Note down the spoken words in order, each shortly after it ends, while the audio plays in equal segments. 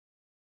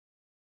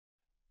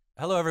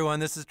Hello, everyone.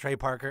 This is Trey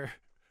Parker.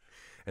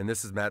 And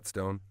this is Matt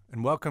Stone.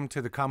 And welcome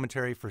to the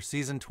commentary for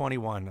Season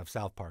 21 of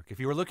South Park. If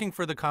you were looking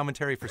for the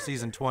commentary for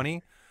Season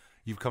 20,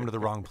 you've come to the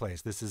wrong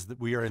place.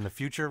 We are in the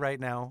future right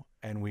now,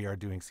 and we are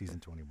doing Season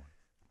 21.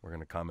 We're going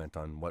to comment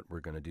on what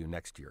we're going to do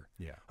next year.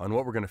 Yeah. On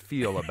what we're going to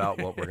feel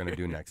about what we're going to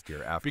do next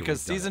year after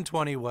Because we've done Season it.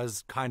 20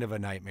 was kind of a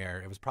nightmare.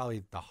 It was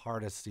probably the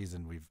hardest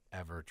season we've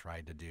ever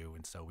tried to do,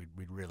 and so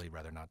we'd really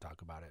rather not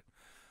talk about it.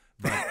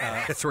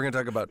 But, So we're going to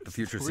talk about the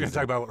future we're season. going to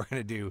talk about what we're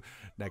going to do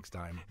next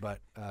time. But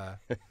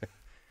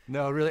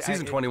no, really.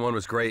 Season 21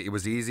 was great. It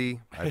was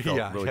easy. I felt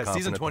really confident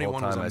Season 21 the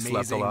whole was time. I slept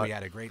a amazing. lot. We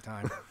had a great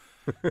time.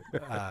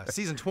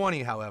 Season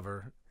 20,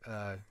 however,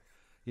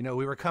 we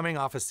were coming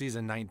off of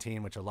Season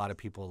 19, which a lot of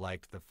people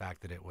liked the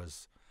fact that it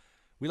was,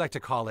 we like to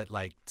call it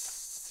like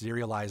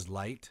serialized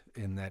light,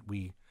 in that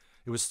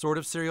it was sort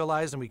of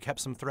serialized and we kept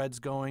some threads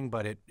going,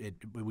 but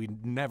we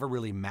never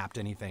really mapped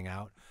anything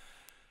out.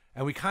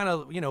 And we kind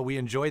of, we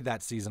enjoyed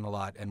that season a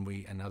lot,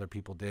 and other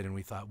people did, and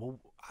we thought, well,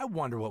 I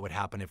wonder what would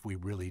happen if we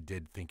really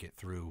did think it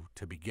through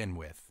to begin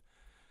with.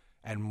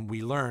 And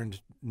we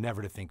learned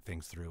never to think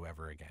things through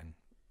ever again.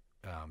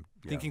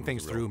 Thinking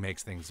things through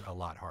makes things a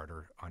lot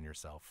harder on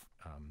yourself.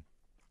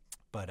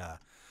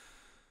 But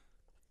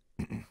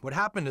what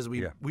happened is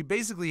we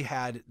basically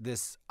had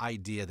this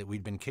idea that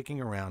we'd been kicking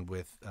around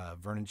with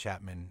Vernon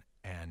Chapman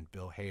and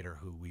Bill Hader,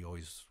 who we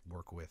always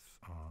work with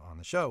on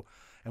the show.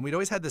 And we'd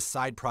always had this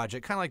side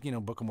project, kind of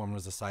like, Book of Mormon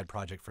was a side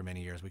project for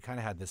many years. We kind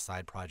of had this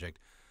side project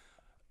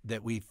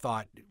that we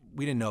thought,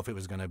 we didn't know if it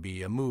was going to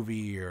be a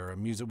movie or a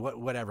music,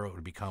 whatever it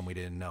would become, we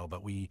didn't know.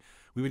 But we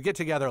would get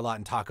together a lot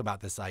and talk about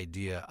this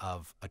idea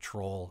of a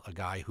troll, a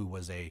guy who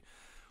was a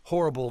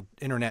horrible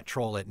internet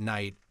troll at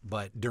night,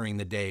 but during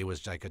the day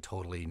was like a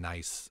totally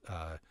nice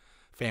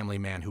family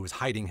man who was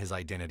hiding his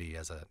identity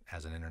as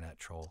an internet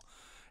troll.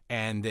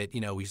 And that,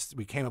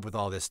 we came up with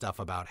all this stuff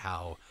about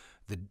how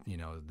the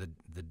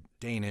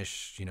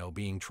Danish,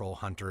 being troll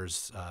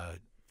hunters,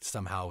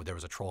 somehow there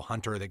was a troll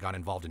hunter that got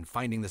involved in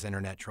finding this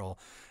internet troll.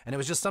 And it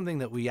was just something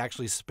that we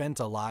actually spent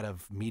a lot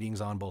of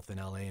meetings on, both in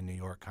LA and New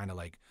York, kind of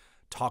like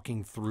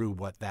talking through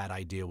what that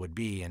idea would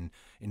be, and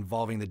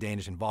involving the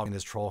Danish, involving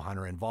this troll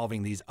hunter,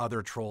 involving these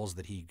other trolls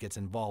that he gets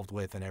involved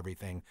with and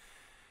everything.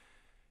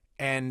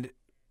 And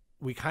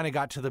we kind of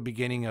got to the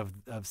beginning of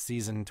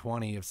Season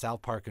 20 of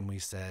South Park, and we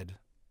said,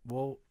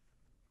 well,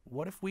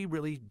 what if we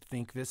really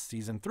think this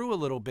season through a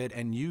little bit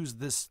and use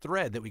this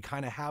thread that we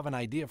kind of have an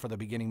idea for the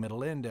beginning,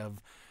 middle, end of,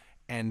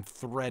 and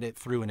thread it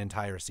through an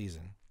entire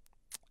season?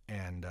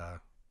 And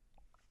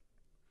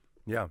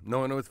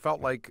and it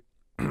felt like,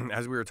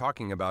 as we were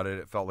talking about it,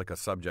 it felt like a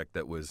subject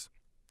that was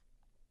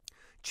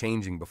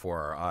changing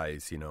before our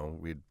eyes.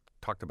 We'd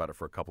talked about it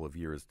for a couple of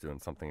years, doing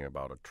something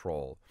about a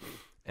troll.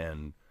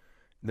 And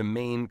the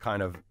main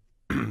kind of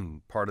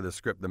part of the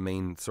script, the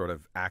main sort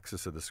of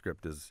axis of the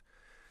script is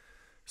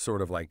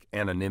sort of like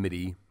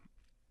anonymity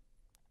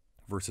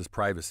versus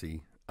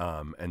privacy,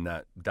 and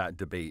that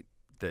debate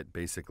that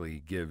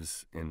basically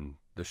gives in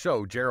the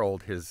show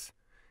Gerald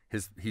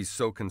he's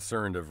so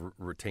concerned of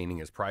retaining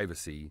his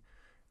privacy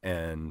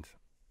and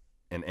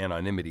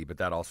anonymity, but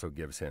that also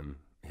gives him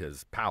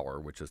his power,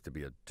 which is to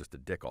be just a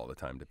dick all the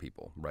time to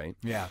people, right?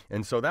 Yeah.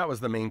 And so that was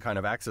the main kind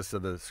of axis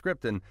of the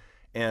script, and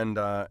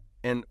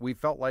we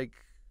felt like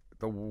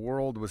the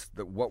world was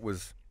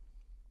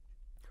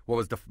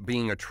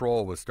being a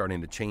troll was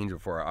starting to change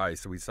before our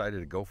eyes, so we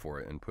decided to go for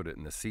it and put it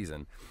in the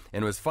season.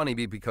 And it was funny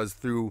because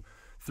through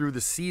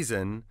the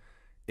season,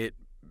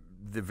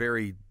 the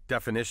very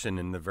definition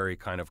and the very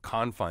kind of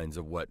confines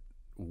of what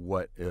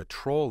a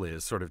troll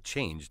is sort of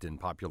changed in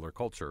popular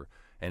culture,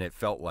 and it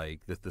felt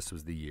like that this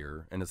was the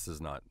year, and this is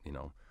not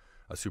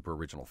a super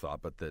original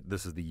thought, but that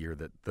this is the year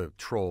that the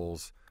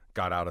trolls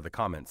got out of the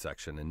comment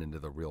section and into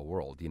the real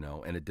world,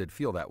 and it did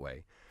feel that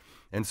way.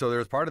 And so there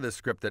was part of this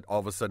script that all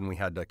of a sudden we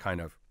had to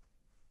kind of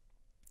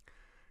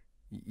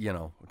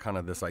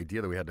this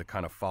idea that we had to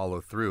kind of follow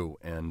through.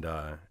 And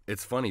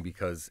it's funny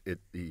because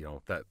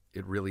that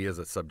it really is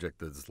a subject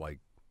that's like,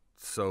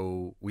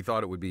 so we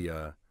thought it would be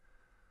I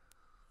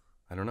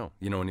don't know,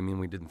 you know what I mean?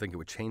 We didn't think it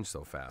would change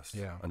so fast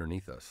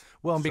underneath us.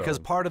 Well, because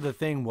part of the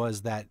thing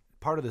was that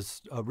part of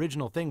this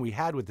original thing we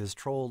had with this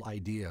troll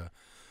idea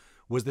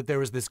was that there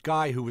was this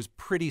guy who was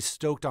pretty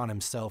stoked on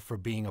himself for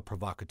being a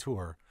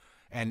provocateur.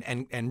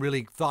 And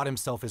really thought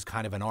himself as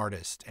kind of an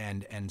artist,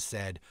 and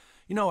said,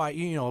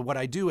 what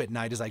I do at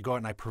night is I go out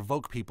and I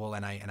provoke people,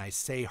 and I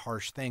say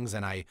harsh things,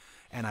 and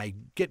I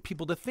get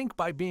people to think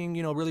by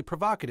being really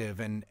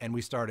provocative, and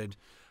we started,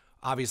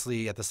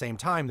 obviously at the same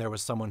time there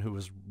was someone who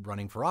was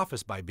running for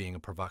office by being a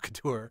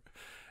provocateur,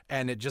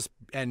 and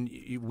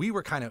we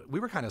were kind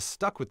of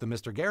stuck with the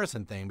Mr.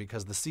 Garrison thing,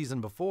 because the season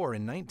before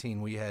in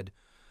 19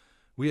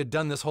 we had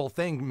done this whole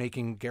thing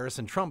making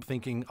Garrison Trump,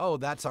 thinking, oh,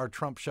 that's our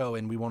Trump show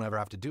and we won't ever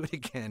have to do it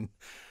again.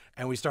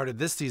 And we started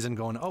this season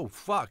going, oh,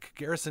 fuck,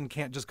 Garrison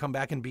can't just come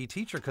back and be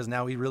teacher, because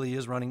now he really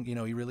is running,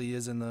 he really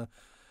is in the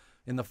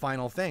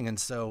final thing. And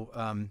so,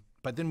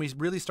 but then we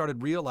really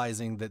started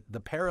realizing that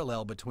the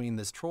parallel between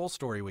this troll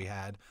story we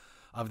had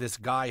of this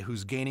guy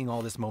who's gaining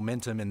all this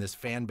momentum in this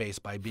fan base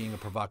by being a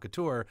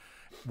provocateur,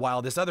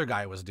 while this other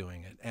guy was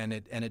doing it, and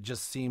it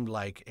just seemed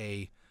like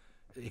it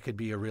could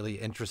be a really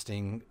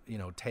interesting,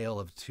 tale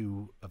of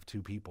two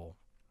people.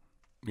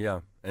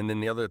 Yeah, and then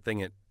the other thing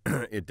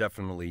it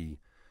definitely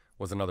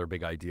was another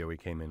big idea we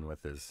came in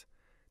with is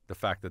the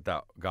fact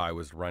that guy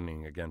was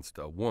running against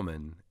a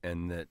woman,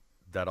 and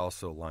that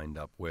also lined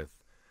up with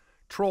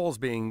trolls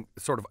being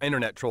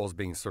internet trolls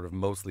being sort of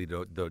mostly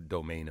the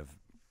domain of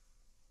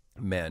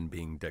men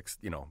being dicks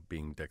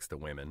to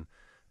women,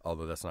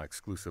 although that's not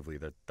exclusively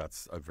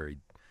that's a very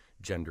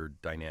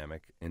gendered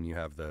dynamic. And you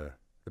have the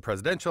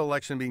presidential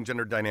election being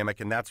gender dynamic,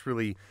 and that's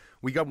really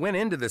went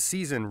into the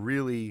season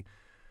really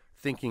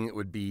thinking it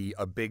would be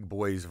a big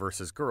boys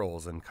versus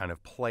girls and kind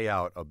of play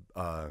out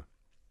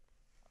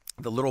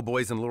the little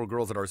boys and little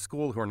girls at our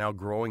school who are now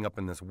growing up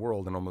in this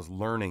world and almost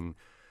learning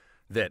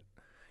that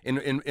in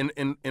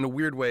a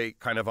weird way,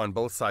 kind of on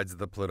both sides of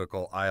the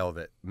political aisle,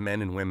 that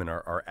men and women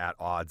are at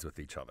odds with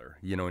each other.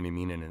 You know what I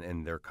mean?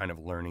 And they're kind of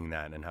learning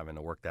that and having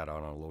to work that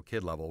out on a little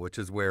kid level, which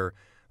is where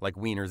like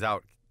Wieners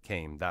Out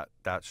came, that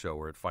show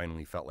where it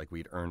finally felt like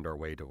we'd earned our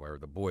way to where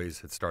the boys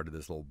had started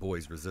this little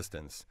boys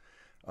resistance,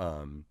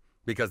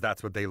 because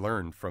that's what they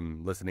learned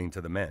from listening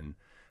to the men.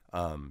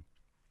 And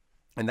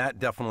that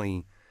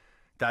definitely,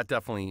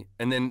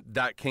 and then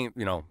that came,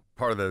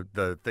 part of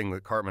the thing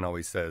that Cartman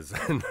always says,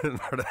 and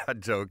part of that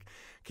joke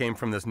came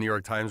from this New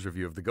York Times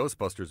review of the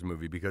Ghostbusters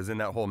movie, because in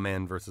that whole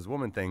man versus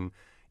woman thing,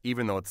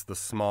 even though it's the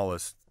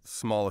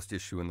smallest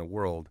issue in the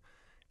world,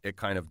 it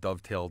kind of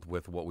dovetailed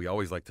with what we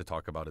always like to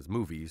talk about as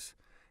movies.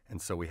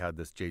 And so we had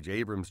this J.J.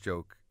 Abrams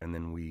joke, and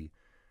then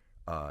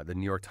the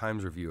New York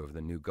Times review of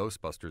the new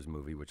Ghostbusters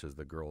movie, which is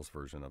the girls'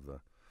 version of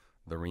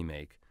the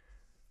remake,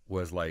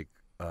 was like,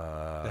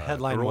 the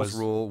headline girls was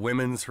rule,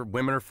 women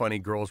are funny,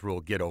 girls rule,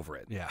 get over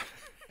it. Yeah.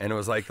 And it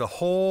was like the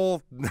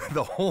whole,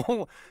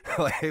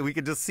 like we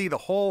could just see the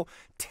whole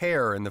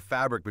tear in the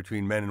fabric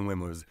between men and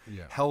women was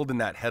held in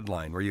that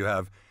headline, where you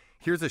have,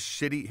 here's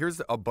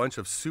a bunch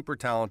of super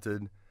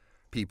talented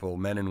people,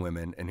 men and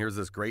women, and here's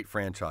this great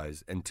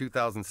franchise. And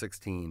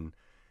 2016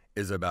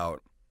 is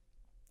about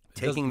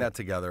taking that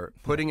together,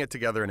 putting it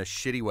together in a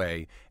shitty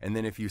way, and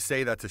then if you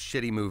say that's a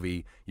shitty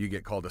movie, you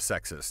get called a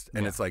sexist.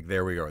 And it's like,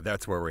 there we go.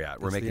 That's where we're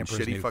at. We're making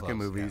shitty fucking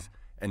movies,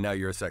 and now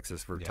you're a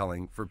sexist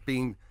for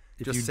being.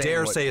 If just you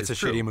dare say it's a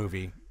true. shitty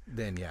movie,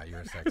 then you're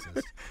a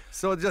sexist.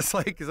 So just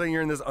like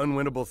you're in this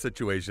unwinnable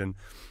situation,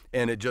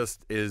 and it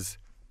just is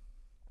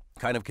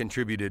kind of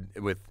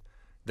contributed with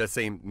the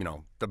same,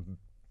 the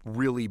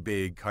really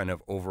big kind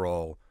of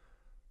overall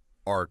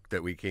arc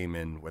that we came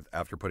in with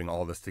after putting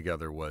all this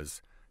together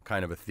was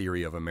kind of a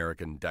theory of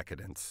American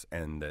decadence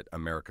and that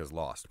America's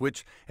lost,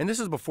 and this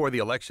is before the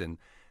election.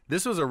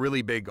 This was a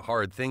really big,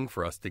 hard thing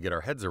for us to get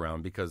our heads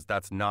around, because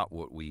that's not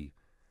what we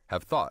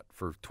have thought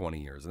for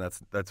 20 years. And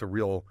that's a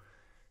real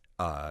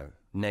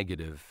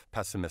negative,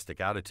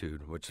 pessimistic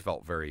attitude, which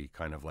felt very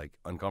kind of like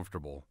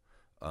uncomfortable,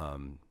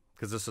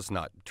 because this is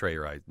not Trey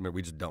or I.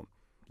 We just don't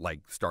like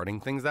starting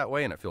things that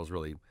way, and it feels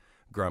really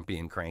grumpy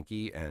and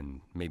cranky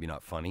and maybe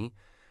not funny.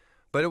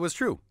 But it was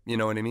true, you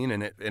know what I mean?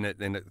 And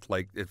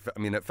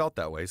it felt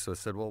that way. So I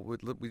said, well,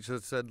 we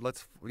just said,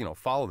 let's,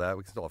 follow that.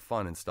 We can still have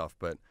fun and stuff.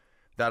 But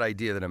that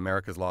idea that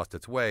America's lost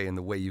its way, and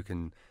the way you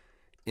can,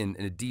 in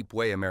a deep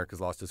way,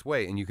 America's lost its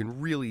way. And you can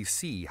really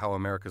see how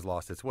America's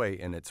lost its way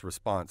in its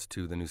response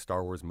to the new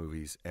Star Wars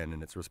movies and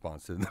in its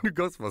response to the new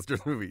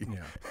Ghostbusters movie.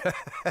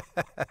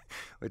 Yeah.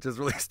 Which is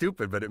really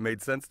stupid, but it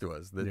made sense to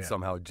us that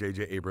somehow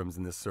J.J. Abrams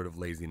in this sort of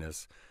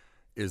laziness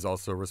is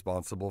also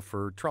responsible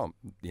for Trump,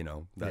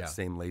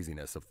 same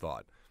laziness of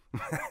thought.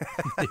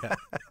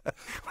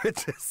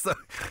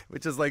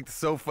 which is like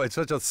so fun. It's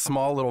such a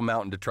small little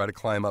mountain to try to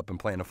climb up and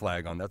plant a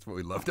flag on. That's what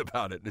we loved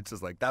about it. It's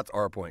just like, that's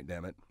our point,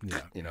 damn it.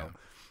 Yeah.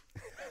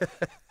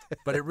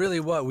 But it really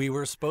was. We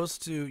were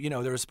supposed to,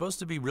 there was supposed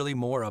to be really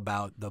more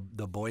about the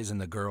boys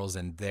and the girls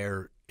and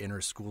their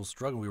inner school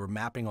struggle. We were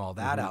mapping all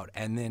that out.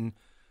 And then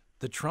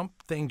the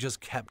Trump thing just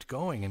kept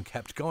going. And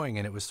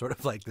it was sort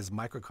of like this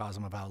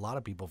microcosm of how a lot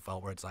of people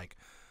felt, where it's like,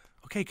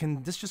 okay,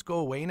 can this just go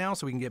away now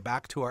so we can get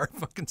back to our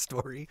fucking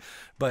story?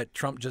 But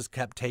Trump just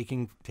kept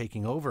taking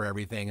over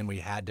everything, and we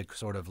had to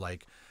sort of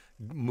like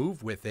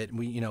move with it.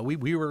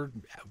 We were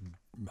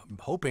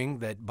hoping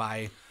that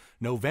by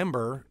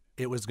November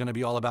it was going to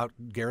be all about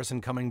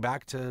Garrison coming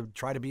back to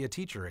try to be a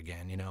teacher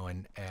again,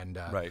 and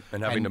right,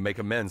 and having to make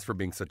amends for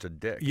being such a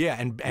dick. Yeah,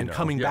 and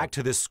coming back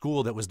to this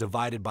school that was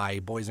divided by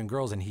boys and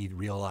girls, and he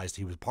realized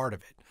he was part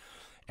of it.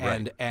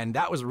 And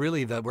that was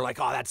really we're like,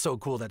 oh, that's so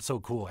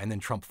cool. And then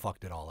Trump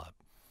fucked it all up.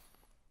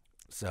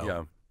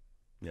 So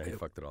he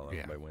fucked it all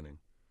up by winning.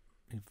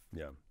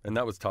 Yeah, and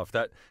that was tough.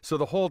 So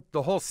the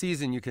whole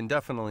season, you can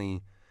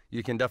definitely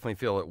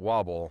feel it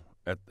wobble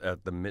at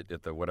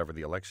the whatever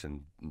the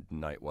election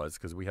night was,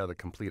 because we had a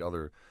complete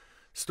other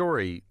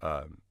story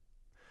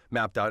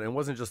mapped out, and it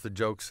wasn't just the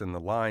jokes and the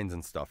lines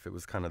and stuff. It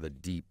was kind of the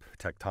deep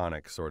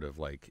tectonic sort of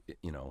like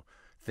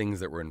things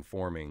that were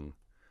informing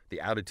the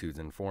attitudes,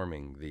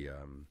 informing the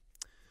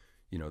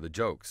the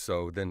jokes.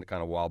 So then it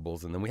kind of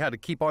wobbles, and then we had to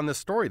keep on this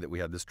story that we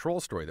had, this troll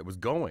story that was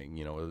going,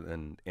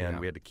 and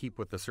we had to keep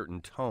with a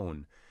certain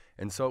tone.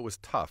 And so it was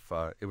tough.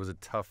 It was a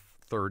tough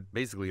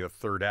basically a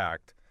third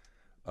act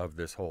of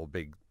this whole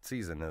big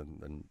season,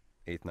 and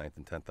 8th, 9th,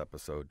 and 10th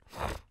episode.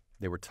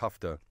 They were tough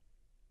to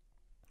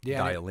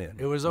dial in.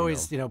 It was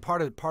always,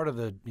 part of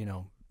the,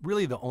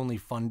 really the only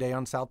fun day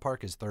on South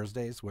Park is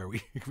Thursdays, where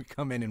we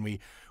come in and we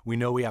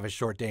know we have a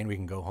short day and we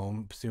can go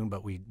home soon,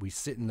 but we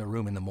sit in the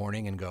room in the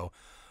morning and go,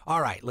 all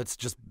right, let's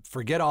just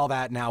forget all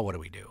that. Now what do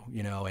we do?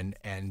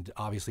 And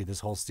obviously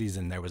this whole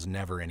season there was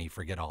never any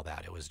forget all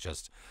that. It was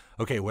just,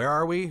 okay, where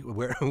are we?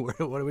 What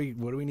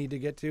do we need to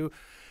get to?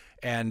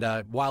 And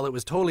while it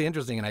was totally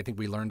interesting, and I think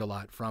we learned a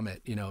lot from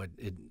it,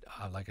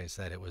 like I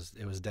said, it was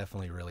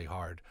definitely really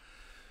hard.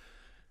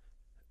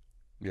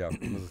 Yeah,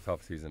 it was a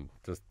tough season.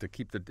 Just to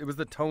keep it was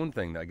the tone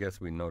thing that I guess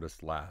we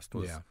noticed last.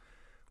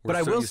 But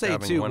I will say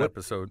too, one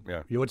episode.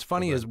 Yeah. What's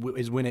funny is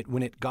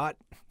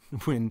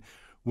when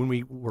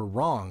we were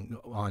wrong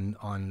on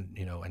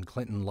and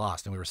Clinton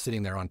lost, and we were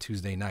sitting there on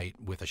Tuesday night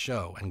with a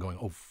show and going,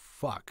 oh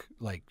fuck,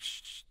 like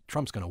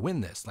Trump's gonna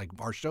win this, like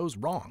our show's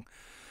wrong.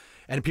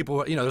 And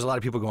people, there's a lot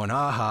of people going,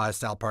 aha,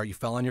 South Park, you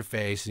fell on your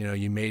face,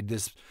 you made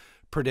this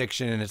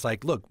prediction. And it's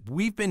like, look,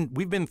 we've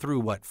been through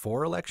what,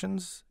 4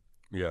 elections?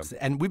 Yeah.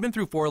 And we've been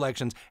through 4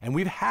 elections, and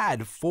we've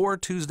had 4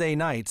 Tuesday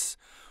nights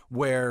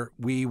where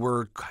we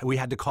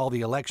had to call the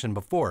election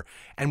before.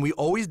 And we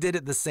always did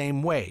it the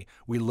same way.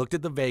 We looked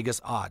at the Vegas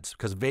odds,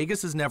 because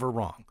Vegas is never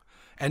wrong.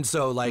 And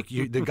so, like,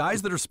 the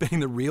guys that are spending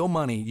the real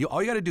money,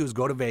 all you got to do is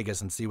go to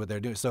Vegas and see what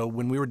they're doing. So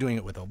when we were doing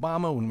it with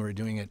Obama, when we were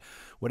doing it,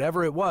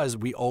 whatever it was,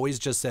 we always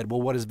just said,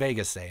 well, what does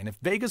Vegas say? And if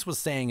Vegas was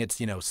saying it's,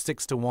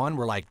 6-1,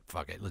 we're like,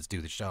 fuck it, let's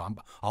do the show.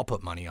 I'll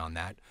put money on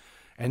that.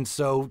 And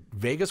so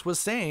Vegas was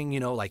saying,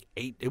 like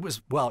 8, it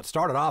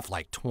started off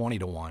like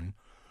 20-1.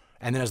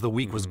 And then as the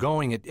week was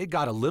going, it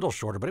got a little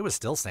shorter, but it was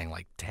still saying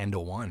like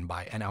 10-1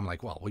 and I'm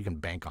like, well, we can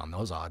bank on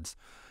those odds.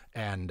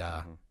 And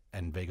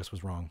Vegas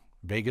was wrong.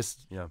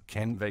 Vegas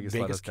can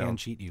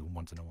cheat you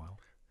once in a while.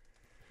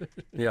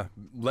 Yeah,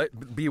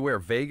 be aware.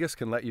 Vegas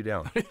can let you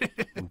down.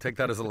 And take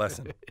that as a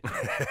lesson.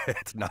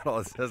 It's not all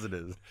it says it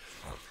is.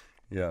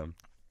 Yeah.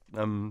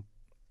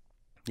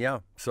 Yeah.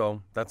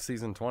 So that's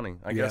season 20.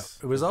 I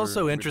guess it was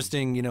also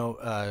interesting.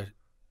 There's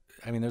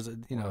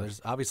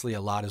obviously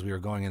a lot as we were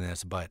going in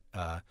this, but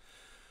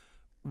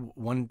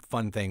one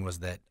fun thing was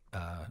that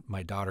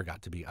my daughter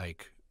got to be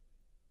Ike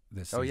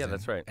this season. Oh, yeah,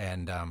 that's right.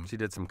 And she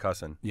did some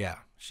cussing. Yeah,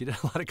 she did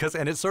a lot of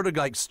cussing. And it sort of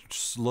like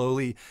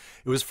slowly,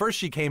 it was first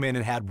she came in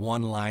and had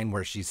one line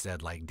where she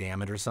said like,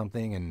 damn it or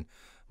something. And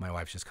my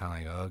wife's just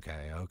kind of like,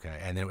 okay.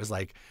 And then it was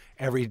like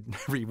every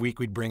week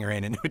we'd bring her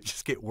in and it would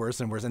just get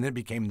worse and worse. And then it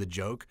became the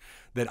joke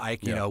that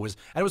Ike, was,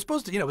 and it was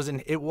supposed to,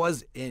 it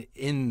was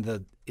in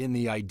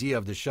the idea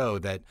of the show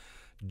that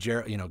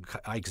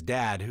Ike's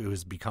dad, who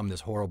has become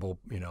this horrible,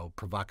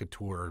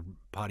 provocateur,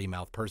 potty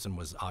mouth person,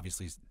 was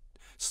obviously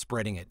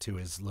spreading it to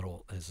his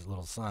little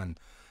son,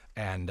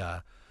 and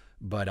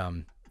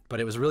but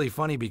it was really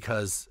funny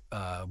because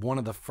one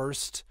of the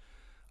first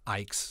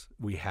Ikes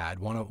we had,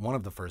 one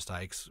of the first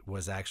Ikes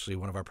was actually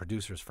one of our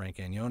producers, Frank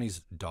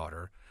Agnoni's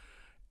daughter,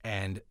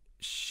 and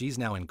she's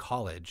now in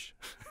college.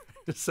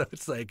 So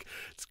it's like,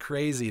 it's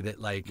crazy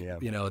that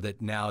that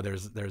now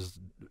there's it's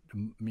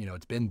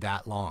been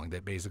that long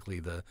that basically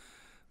the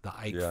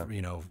Ike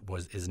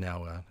is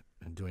now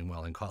doing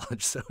well in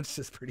college. So it's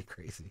just pretty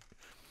crazy.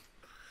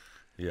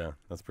 Yeah,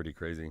 that's pretty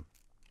crazy.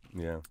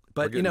 Yeah,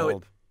 but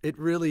it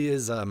really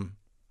is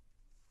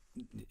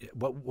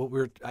what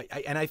we're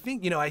and I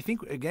think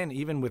again,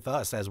 even with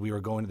us as we were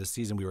going to the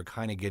season, we were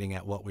kind of getting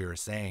at what we were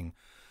saying,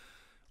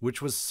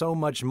 which was so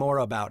much more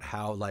about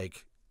how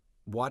like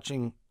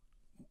watching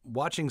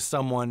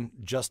someone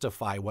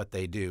justify what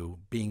they do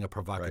being a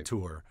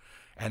provocateur, right,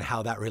 and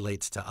how that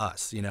relates to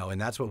us,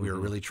 and that's what we were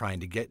really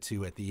trying to get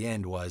to at the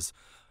end was,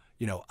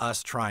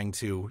 us trying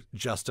to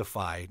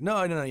justify,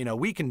 no,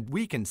 we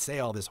can say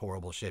all this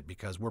horrible shit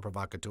because we're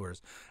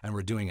provocateurs and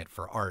we're doing it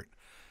for art,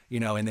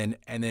 and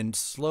then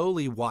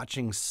slowly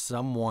watching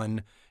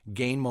someone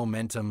gain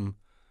momentum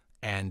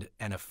and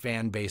a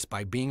fan base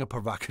by being a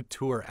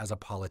provocateur as a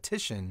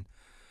politician.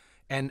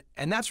 And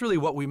that's really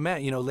what we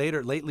meant.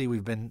 Lately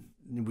we've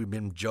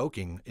been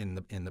joking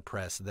in the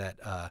press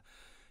that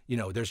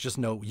there's just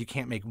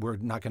we're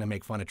not going to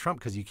make fun of Trump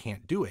because you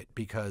can't do it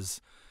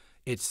because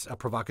it's a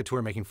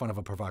provocateur making fun of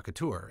a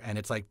provocateur. And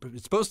it's like,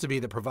 it's supposed to be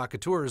that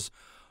provocateurs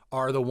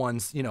are the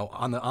ones,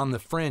 on the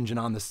fringe and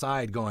on the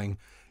side going,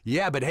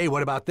 yeah, but hey,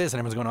 what about this? And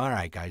everyone's going, all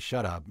right, guys,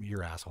 shut up,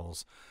 you're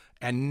assholes.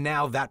 And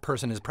now that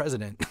person is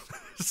president.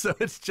 So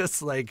it's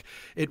just like,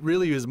 it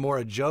really is more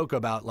a joke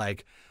about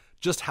like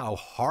just how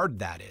hard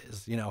that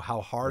is,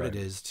 how hard it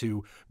is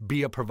to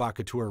be a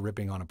provocateur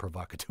ripping on a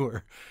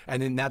provocateur.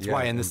 And then that's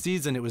why in the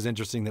season it was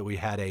interesting that we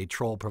had a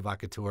troll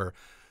provocateur,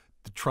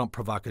 the Trump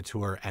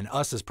provocateur, and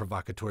us as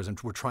provocateurs, and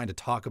we're trying to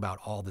talk about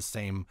all the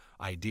same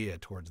idea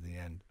towards the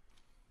end.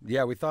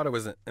 Yeah, we thought it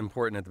was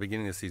important at the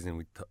beginning of the season.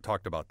 We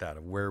talked about that,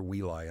 of where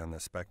we lie on the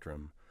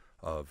spectrum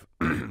of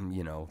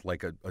you know,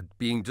 like a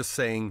being just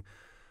saying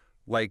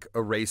like a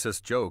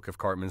racist joke. If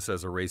Cartman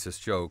says a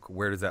racist joke,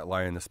 where does that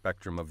lie in the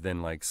spectrum of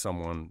then like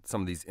some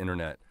of these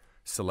internet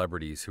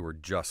celebrities who are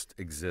just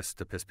exist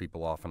to piss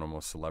people off and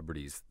almost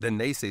celebrities? Then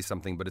they say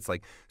something, but it's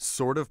like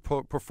sort of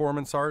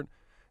performance art.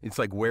 It's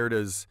like, where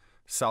does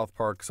South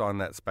Park's on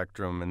that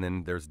spectrum? And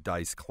then there's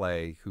Dice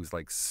Clay, who's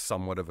like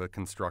somewhat of a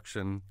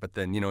construction, but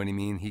then, you know what I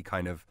mean? He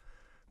kind of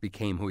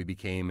became who he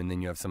became. And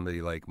then you have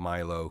somebody like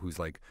Milo, who's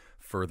like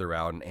further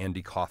out, and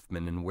Andy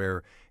Kaufman, and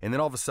then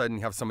all of a sudden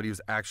you have somebody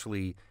who's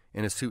actually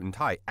in a suit and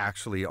tie,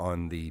 actually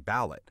on the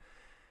ballot.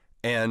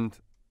 And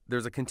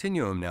there's a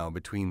continuum now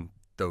between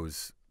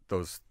those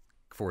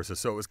forces.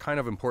 So it was kind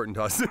of important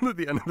to us at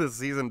the end of the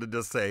season to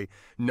just say,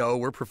 no,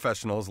 we're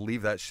professionals.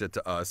 Leave that shit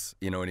to us.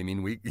 You know what I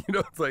mean?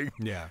 It's like,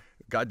 Yeah.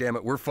 God damn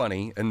it, we're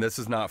funny, and this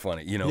is not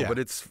funny. You know, Yeah. but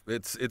it's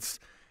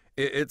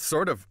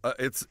sort of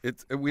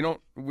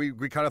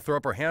we kind of throw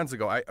up our hands and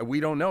go,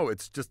 we don't know.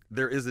 It's just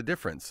there is a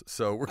difference.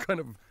 So we're kind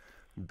of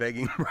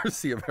begging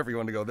mercy of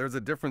everyone to go, there's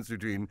a difference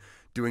between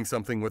doing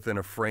something within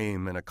a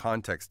frame and a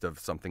context of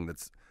something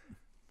that's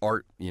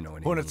art, you know.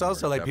 Well, and it's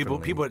also like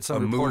people at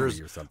some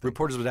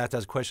reporters would ask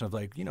that question of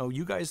like, you know,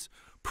 you guys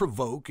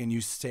provoke and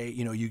you say,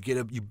 you know, you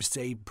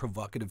say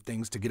provocative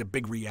things to get a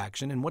big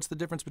reaction, and what's the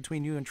difference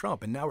between you and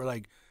Trump? And now we're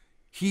like,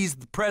 he's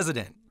the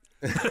president.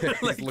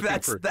 Like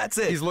that's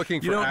it. He's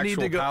looking for you don't actual need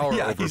to go, power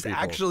yeah, over he's people,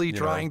 actually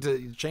trying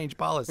to change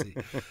policy.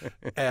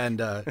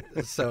 And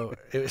so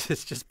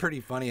it's just pretty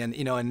funny. And,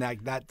 you know, and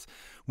that's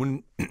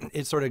when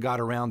it sort of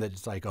got around that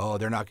it's like, oh,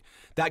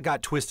 that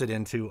got twisted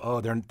into, oh,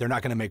 they're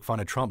not going to make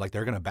fun of Trump. Like,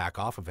 they're going to back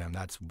off of him.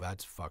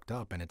 That's fucked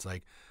up. And it's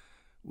like,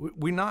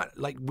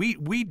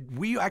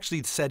 we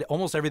actually said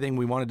almost everything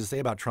we wanted to say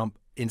about Trump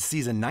in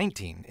season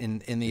 19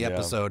 in the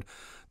episode.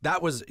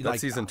 That was that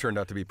like, season turned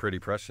out to be pretty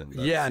prescient.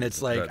 Yeah, and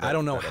it's like, I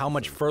don't know how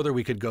much further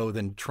we could go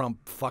than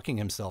Trump fucking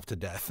himself to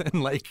death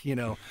and like, you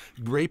know,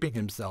 raping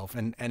himself.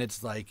 And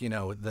it's like, you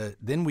know,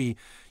 then we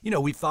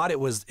thought it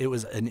was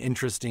an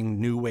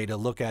interesting new way to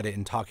look at it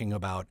and talking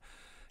about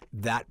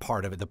that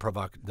part of it, the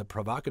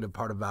provocative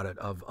part about it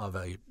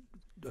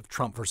of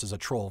Trump versus a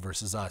troll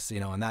versus us, you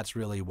know, and that's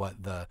really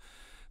what the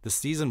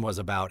season was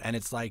about. And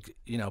it's like,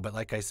 you know, but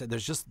like I said,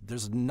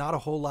 there's not a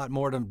whole lot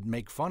more to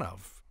make fun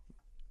of.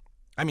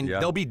 I mean,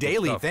 there'll be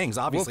daily things,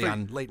 obviously,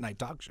 on late night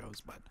talk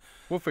shows, but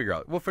we'll figure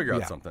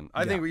out something.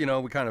 I think, you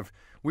know,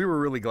 we were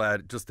really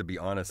glad, just to be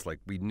honest. Like,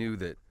 we knew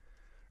that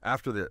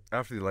after the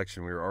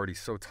election, we were already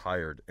so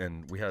tired,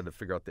 and we had to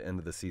figure out the end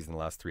of the season, the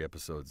last 3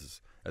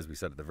 episodes, as we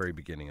said at the very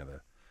beginning of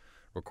the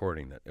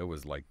recording, that it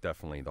was like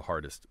definitely the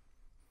hardest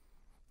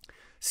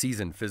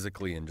season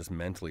physically and just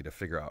mentally to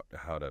figure out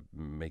how to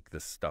make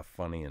this stuff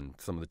funny, and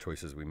some of the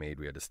choices we made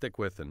we had to stick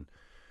with, and,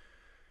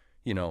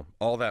 you know,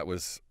 all that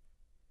was,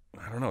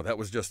 I don't know, that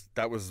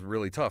was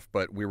really tough.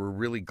 But we were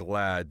really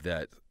glad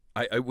that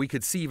we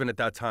could see, even at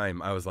that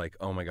time, I was like,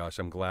 oh my gosh,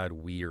 I'm glad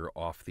we're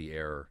off the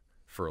air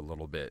for a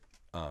little bit,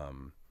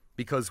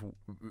 because,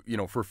 you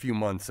know, for a few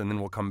months, and then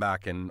we'll come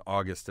back in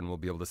August and we'll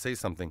be able to say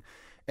something.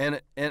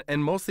 And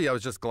mostly I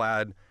was just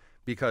glad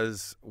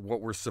because what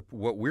we're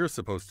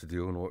supposed to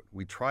do and what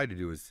we try to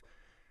do is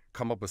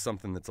come up with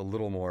something that's a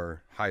little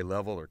more high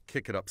level, or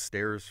kick it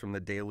upstairs from the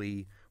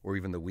daily or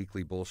even the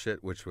weekly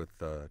bullshit, which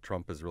with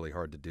Trump is really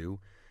hard to do.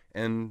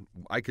 And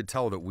I could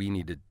tell that we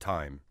needed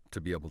time to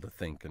be able to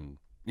think, and,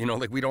 you know,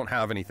 like, we don't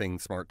have anything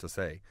smart to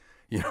say.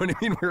 You know what I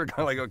mean? We were kind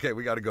of like, okay,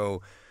 we got to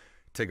go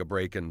take a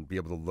break and be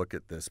able to look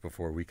at this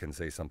before we can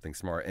say something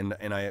smart. And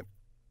I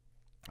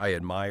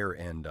admire,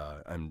 and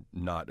I'm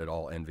not at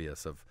all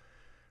envious of,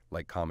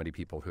 like, comedy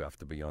people who have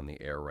to be on the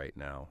air right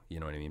now. You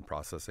know what I mean?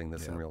 Processing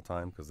this in real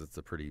time, because it's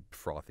a pretty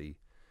frothy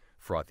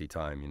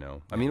time, you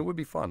know. I mean, it would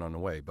be fun on the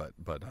way, but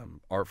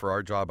for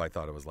our job, I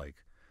thought it was like,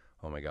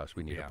 oh my gosh,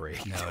 we need a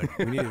break. No,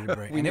 we needed a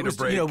break. And it was,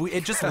 you know,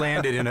 it just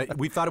landed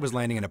we thought it was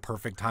landing in a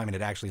perfect time, and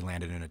it actually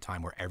landed in a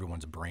time where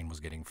everyone's brain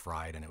was getting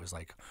fried, and it was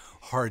like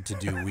hard to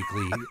do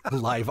weekly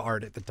live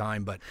art at the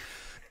time. But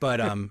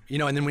you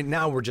know, and then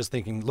now we're just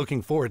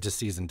looking forward to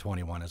season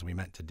 21, as we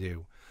meant to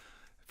do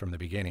from the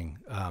beginning.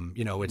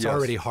 You know, it's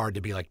already hard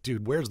to be like,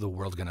 dude, where's the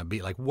world going to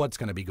be? Like, what's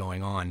going to be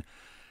going on?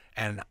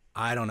 And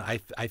I don't know.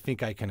 I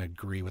think I can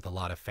agree with a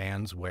lot of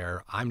fans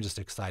where I'm just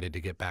excited to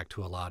get back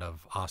to a lot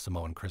of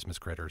Osimo and Christmas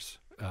critters.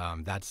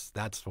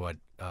 That's what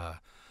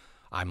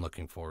I'm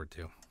looking forward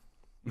to.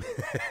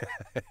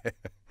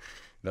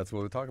 That's what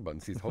we'll talk about in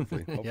season.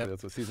 Hopefully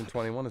that's what season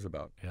 21 is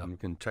about. Yep. And we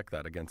can check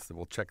that against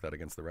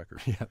the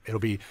record. Yeah, it'll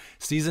be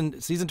season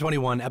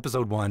 21,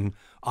 episode 1,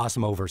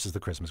 Osimo versus the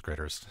Christmas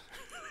critters.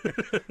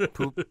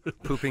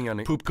 Pooping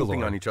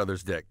on each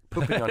other's dick.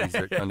 Pooping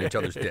on each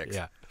other's dicks.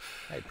 Yeah.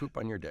 Hey, poop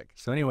on your dick.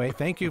 So anyway,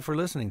 thank you for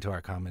listening to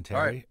our commentary.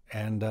 All right.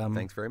 And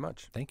thanks very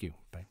much. Thank you.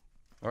 Bye.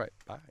 All right.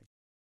 Bye.